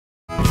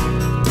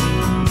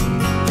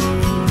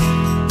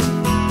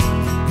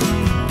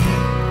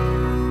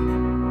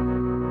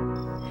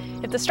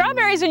If the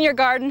strawberries in your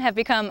garden have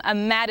become a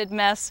matted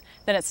mess,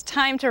 then it's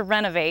time to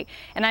renovate.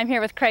 And I'm here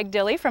with Craig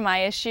Dilley from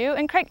ISU.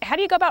 And Craig, how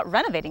do you go about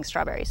renovating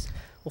strawberries?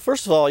 Well,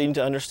 first of all, you need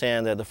to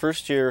understand that the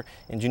first year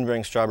in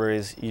June-bearing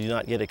strawberries, you do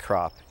not get a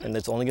crop, and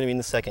it's only going to be in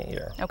the second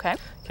year. Okay.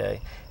 Okay.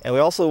 And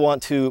we also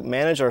want to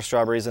manage our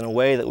strawberries in a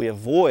way that we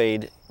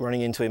avoid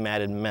running into a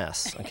matted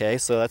mess. Okay.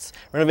 So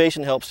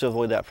renovation helps to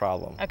avoid that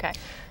problem. Okay.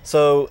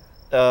 So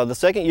the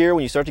second year,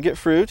 when you start to get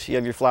fruit, you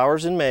have your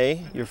flowers in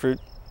May. Your fruit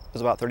is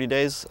about 30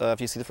 days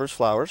after you see the first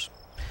flowers.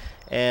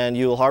 And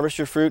you will harvest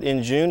your fruit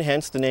in June,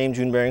 hence the name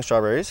June-bearing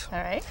strawberries. All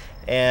right.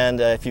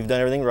 And if you've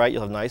done everything right,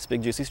 you'll have nice,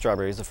 big, juicy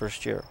strawberries the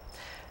first year.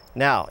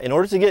 Now, in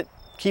order to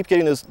keep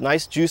getting those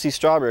nice, juicy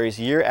strawberries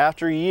year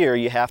after year,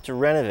 you have to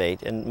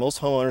renovate. And most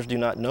homeowners do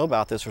not know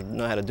about this or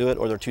know how to do it,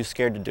 or they're too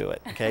scared to do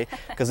it, okay?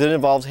 Because it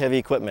involves heavy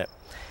equipment.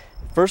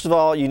 First of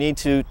all, you need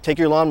to take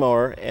your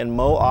lawnmower and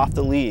mow off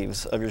the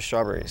leaves of your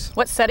strawberries.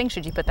 What setting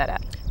should you put that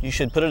at? You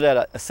should put it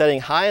at a setting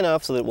high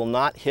enough so that it will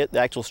not hit the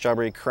actual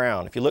strawberry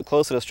crown. If you look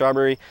close at a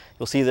strawberry,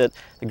 you'll see that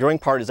the growing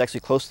part is actually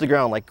close to the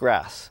ground like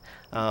grass.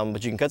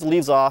 But you can cut the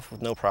leaves off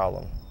with no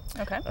problem.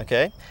 Okay.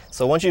 Okay,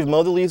 so once you've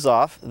mowed the leaves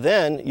off,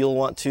 then you'll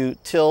want to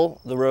till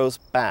the rows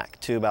back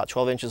to about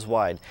 12 inches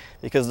wide,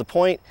 because the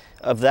point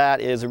of that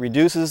is it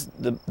reduces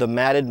the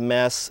matted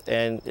mess,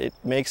 and it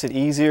makes it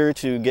easier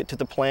to get to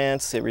the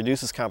plants. It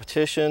reduces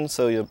competition,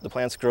 so the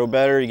plants grow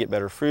better, you get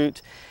better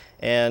fruit,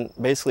 and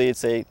basically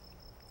it's a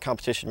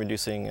competition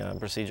reducing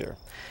procedure.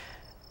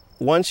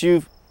 Once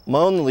you've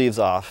mown the leaves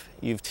off,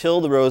 you've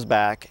tilled the rows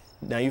back,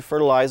 now you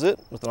fertilize it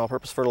with an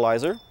all-purpose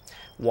fertilizer.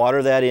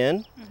 Water that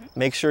in.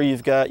 Make sure you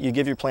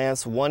give your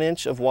plants 1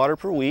 inch of water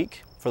per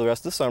week for the rest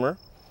of the summer,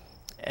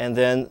 and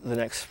then the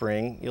next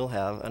spring you'll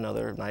have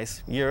another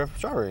nice year of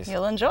strawberries.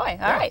 You'll enjoy.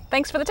 All right,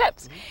 thanks for the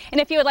tips. And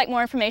if you would like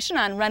more information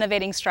on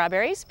renovating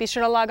strawberries, be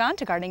sure to log on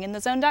to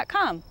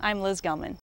gardeninginthezone.com. I'm Liz Gelman.